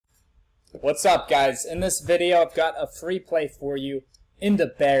What's up, guys? In this video, I've got a free play for you in the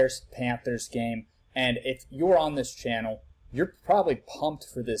Bears-Panthers game. And if you're on this channel, you're probably pumped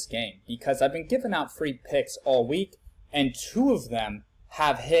for this game because I've been giving out free picks all week, and two of them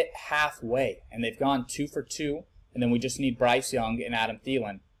have hit halfway, and they've gone 2 for 2, and then we just need Bryce Young and Adam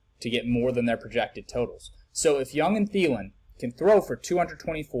Thielen to get more than their projected totals. So if Young and Thielen can throw for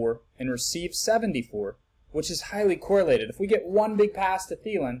 224 and receive 74, which is highly correlated, if we get one big pass to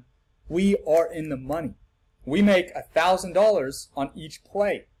Thielen, we are in the money. We make $1,000 on each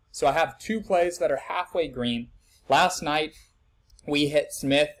play. So I have two plays that are halfway green. Last night, we hit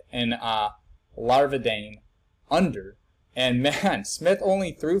Smith and Larvadane under. And man, Smith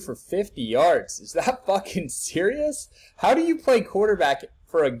only threw for 50 yards. Is that fucking serious? How do you play quarterback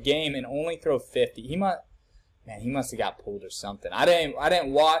for a game and only throw 50? He must have got pulled or something. I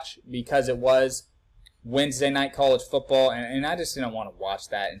didn't watch because it was Wednesday night college football, and I just didn't want to watch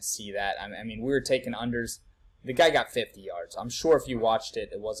that and see that. I mean, we were taking unders. The guy got 50 yards. I'm sure if you watched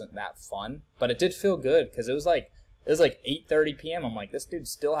it, it wasn't that fun, but it did feel good because it was like 8:30 p.m. I'm like, this dude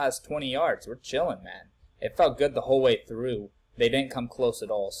still has 20 yards. We're chilling, man. It felt good the whole way through. They didn't come close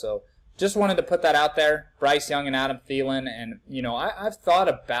at all. So just wanted to put that out there. Bryce Young and Adam Thielen, and you know, I've thought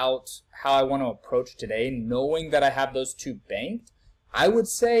about how I want to approach today, knowing that I have those two banked. I would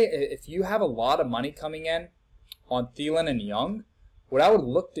say if you have a lot of money coming in on Thielen and Young, what I would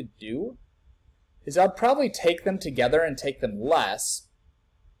look to do is I'd probably take them together and take them less.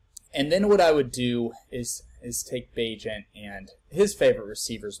 And then what I would do is take Bagent and his favorite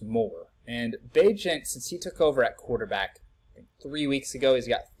receivers more. And Bagent, since he took over at quarterback 3 weeks ago, he's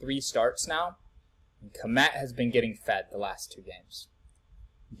got 3 starts now. And Komet has been getting fed the last 2 games.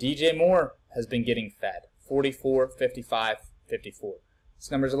 DJ Moore has been getting fed 44, 55, 54. This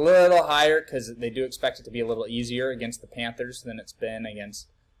number's a little higher because they do expect it to be a little easier against the Panthers than it's been against,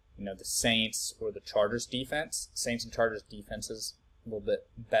 you know, the Saints or the Chargers defense. Saints and Chargers defense is a little bit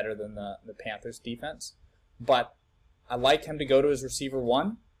better than the Panthers defense. But I like him to go to his receiver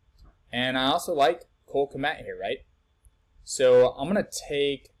 1. And I also like Cole Komet here, right? So I'm going to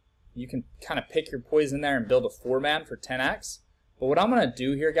take, you can kind of pick your poison there and build a 4-man for 10x. But what I'm going to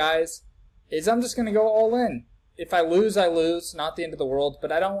do here, guys, is I'm just going to go all in. If I lose, I lose. Not the end of the world.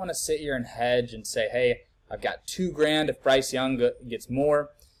 But I don't want to sit here and hedge and say, hey, I've got $2,000 if Bryce Young gets more.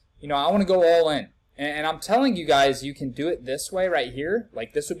 You know, I want to go all in. And I'm telling you guys, you can do it this way right here.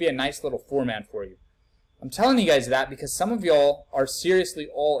 Like, this would be a nice little 4-man for you. I'm telling you guys that because some of y'all are seriously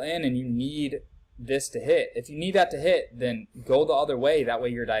all in and you need this to hit. If you need that to hit, then go the other way. That way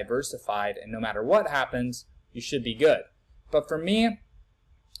you're diversified, and no matter what happens, you should be good. But for me,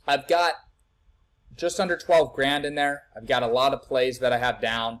 I've got just under 12 grand in there. I've got a lot of plays that I have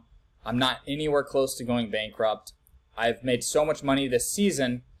down. I'm not anywhere close to going bankrupt. I've made so much money this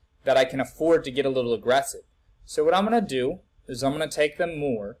season that I can afford to get a little aggressive. So what I'm going to do is I'm going to take them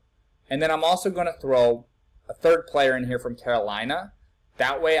more, and then I'm also going to throw a third player in here from Carolina.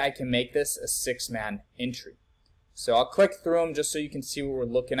 That way I can make this a 6-man entry. So I'll click through them just so you can see what we're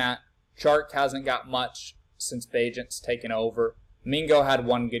looking at. Chark hasn't got much since Bagent's taken over. Mingo had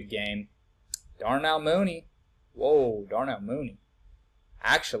 1 good game. Darnell Mooney. Whoa, Darnell Mooney.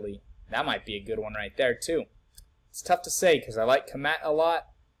 Actually, that might be a good one right there too. It's tough to say because I like Komet a lot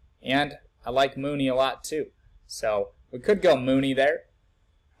and I like Mooney a lot too. So we could go Mooney there.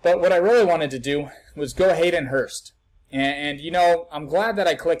 But what I really wanted to do was go Hayden Hurst. And you know, I'm glad that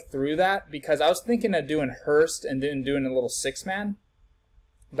I clicked through that because I was thinking of doing Hurst and then doing a little 6-man.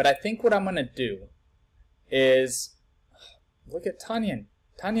 But I think what I'm going to do is, look at Tunyon.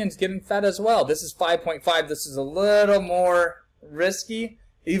 Tunyon's getting fed as well. This is 5.5. This is a little more risky,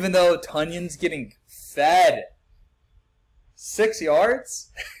 even though Tunyon's getting fed. 6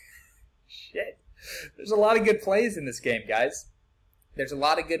 yards? Shit. There's a lot of good plays in this game, guys. There's a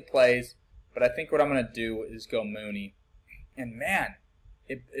lot of good plays, but I think what I'm going to do is go Mooney. And man,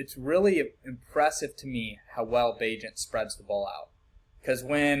 it's really impressive to me how well Bagent spreads the ball out. Because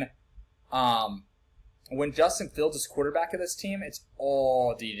when Justin Fields is quarterback of this team, it's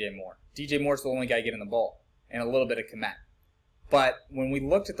all DJ Moore. DJ Moore's the only guy getting the ball, and a little bit of Komet. But when we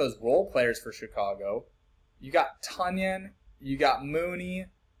looked at those role players for Chicago, you got Tunyon, you got Mooney.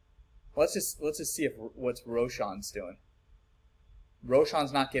 Let's just see what's Roschon's doing.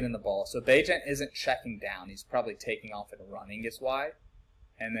 Roschon's not getting the ball, so Bagent isn't checking down. He's probably taking off and running is why.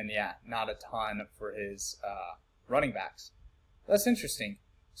 And then, yeah, not a ton for his running backs. That's interesting.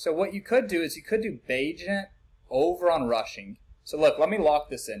 So what you could do is you could do Bagent over on rushing. So look, let me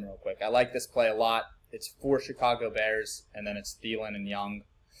lock this in real quick. I like this play a lot. It's for Chicago Bears, and then it's Thielen and Young.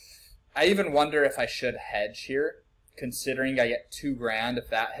 I even wonder if I should hedge here, considering I get $2,000 if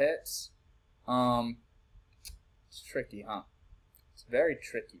that hits. It's tricky, huh? It's very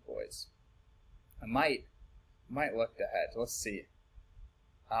tricky, boys. I might look ahead. Let's see.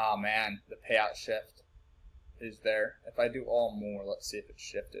 Oh man, the payout shift is there. If I do all more, let's see if it's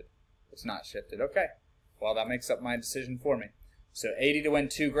shifted. It's not shifted. Okay. Well, that makes up my decision for me. So 80 to win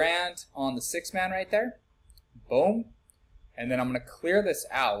 2 grand on the 6-man right there. Boom. And then I'm going to clear this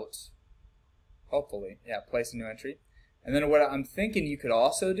out. Hopefully. Yeah, place a new entry. And then what I'm thinking you could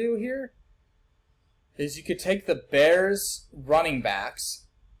also do here is you could take the Bears running backs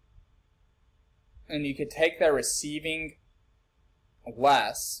and you could take their receiving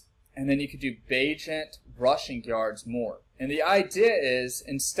less, and then you could do Bagent rushing yards more. And the idea is,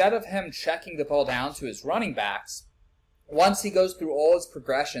 instead of him checking the ball down to his running backs, once he goes through all his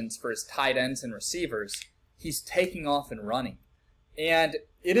progressions for his tight ends and receivers, he's taking off and running. And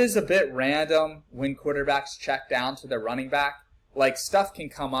it is a bit random when quarterbacks check down to their running back. Like, stuff can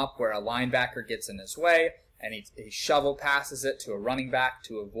come up where a linebacker gets in his way and he shovel passes it to a running back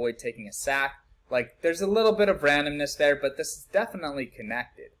to avoid taking a sack. Like, there's a little bit of randomness there, but this is definitely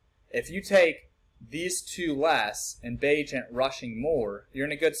connected. If you take these two less and Bagent rushing more, you're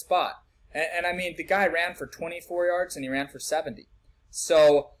in a good spot. And I mean, the guy ran for 24 yards and he ran for 70.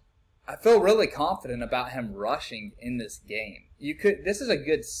 So I feel really confident about him rushing in this game. This is a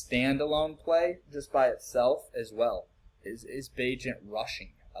good standalone play just by itself as well. Is Bagent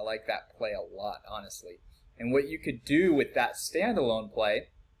rushing? I like that play a lot, honestly. And what you could do with that standalone play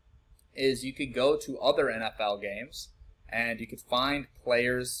is you could go to other NFL games and you could find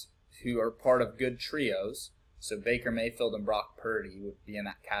players who are part of good trios. So Baker Mayfield and Brock Purdy would be in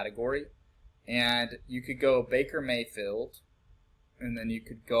that category. And you could go Baker Mayfield, and then you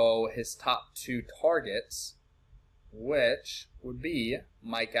could go his top 2 targets, which would be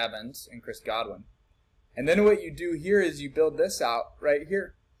Mike Evans and Chris Godwin. And then what you do here is you build this out right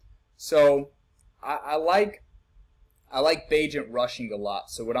here. So I like Bagent rushing a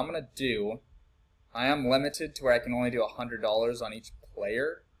lot. So what I'm going to do, I am limited to where I can only do $100 on each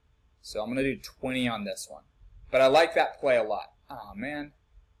player. So I'm going to do 20 on this one. But I like that play a lot. Oh, man.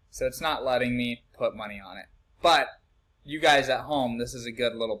 So it's not letting me put money on it. But you guys at home, this is a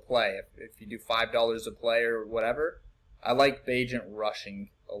good little play. If you do $5 a play or whatever, I like Bagent rushing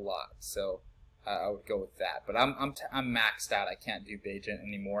a lot. So I would go with that. But I'm maxed out. I can't do Bagent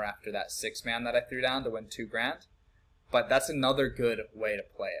anymore after that 6-man that I threw down to win 2 grand. But that's another good way to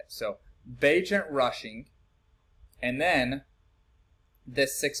play it. So Bagent rushing, and then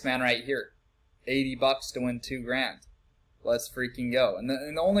this 6-man right here, $80 to win 2 grand. Let's freaking go. And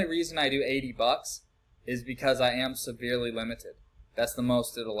the only reason I do $80 is because I am severely limited. That's the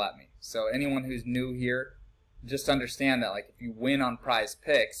most it'll let me. So anyone who's new here, just understand that, like, if you win on prize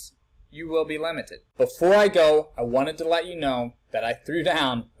picks, you will be limited. Before I go, I wanted to let you know that I threw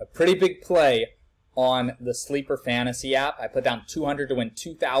down a pretty big play on the Sleeper Fantasy app. I put down 200 to win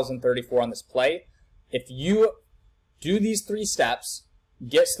 2,034 on this play. If you do these 3 steps,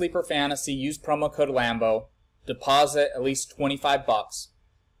 get Sleeper Fantasy, use promo code Lambo, deposit at least $25,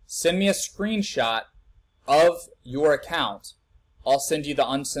 send me a screenshot of your account. I'll send you the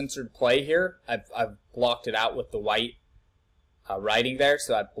uncensored play here. I've blocked it out with the white writing there,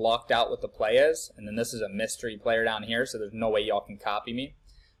 so I've blocked out what the play is. And then this is a mystery player down here, so there's no way y'all can copy me.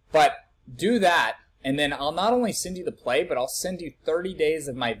 But do that, and then I'll not only send you the play, but I'll send you 30 days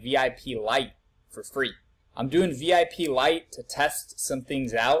of my VIP Lite for free. I'm doing VIP Lite to test some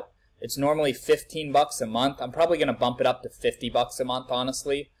things out. It's normally $15 a month. I'm probably going to bump it up to $50 a month,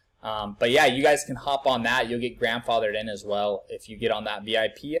 honestly. But yeah, you guys can hop on that. You'll get grandfathered in as well if you get on that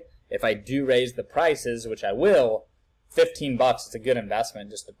VIP. If I do raise the prices, which I will, $15, it's a good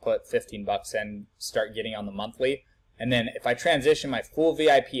investment just to put $15 in, start getting on the monthly. And then if I transition my full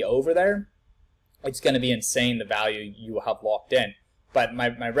VIP over there, it's going to be insane the value you will have locked in. But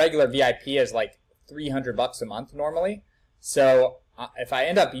my regular VIP is like $300 a month normally. So if I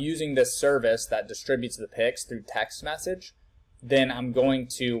end up using this service that distributes the picks through text message, then I'm going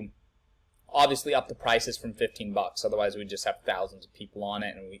to obviously up the prices from $15. Otherwise, we just have thousands of people on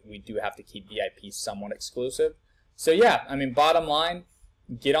it, and we do have to keep VIP somewhat exclusive. So yeah, I mean, bottom line,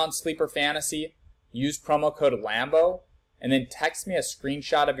 get on Sleeper Fantasy, use promo code Lambo, and then text me a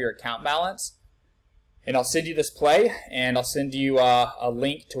screenshot of your account balance, and I'll send you this play, and I'll send you a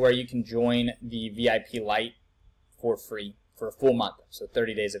link to where you can join the VIP Lite for free for a full month, so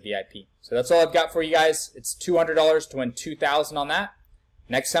 30 days of VIP. So that's all I've got for you guys. It's $200 to win $2,000 on that.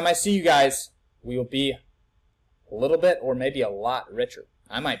 Next time I see you guys, we will be a little bit or maybe a lot richer.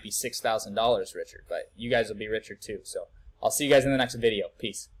 I might be $6,000 richer, but you guys will be richer too. So I'll see you guys in the next video.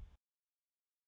 Peace.